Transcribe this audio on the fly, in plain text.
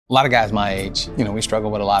A lot of guys my age, we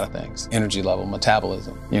struggle with a lot of things. Energy level,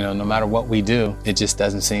 metabolism. No matter what we do, it just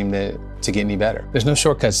doesn't seem to get any better. There's no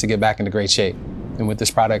shortcuts to get back into great shape. And with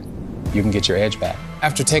this product, you can get your edge back.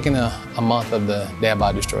 After taking a month of the Dad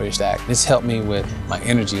Bod Destroy Your Stack, it's helped me with my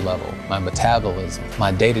energy level, my metabolism,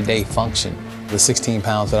 my day-to-day function. The 16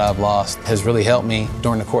 pounds that I've lost has really helped me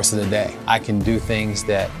during the course of the day. I can do things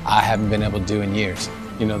that I haven't been able to do in years.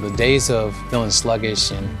 The days of feeling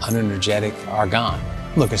sluggish and unenergetic are gone.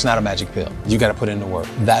 Look, it's not a magic pill. You got to put in the work.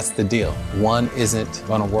 That's the deal. One isn't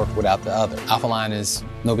going to work without the other. Alphaline is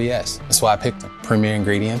no BS. That's why I picked them. Premier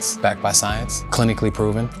ingredients, backed by science, clinically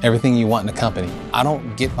proven, everything you want in a company. I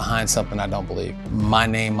don't get behind something I don't believe. My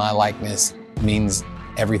name, my likeness means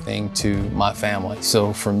everything to my family.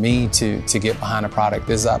 So for me to get behind a product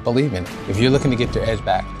is I believe in it. If you're looking to get your edge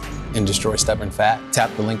back and destroy stubborn fat,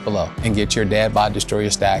 tap the link below and get your Dad Bod Destroy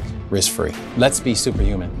Your Stack risk-free. Let's be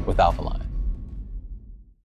superhuman with Alphaline.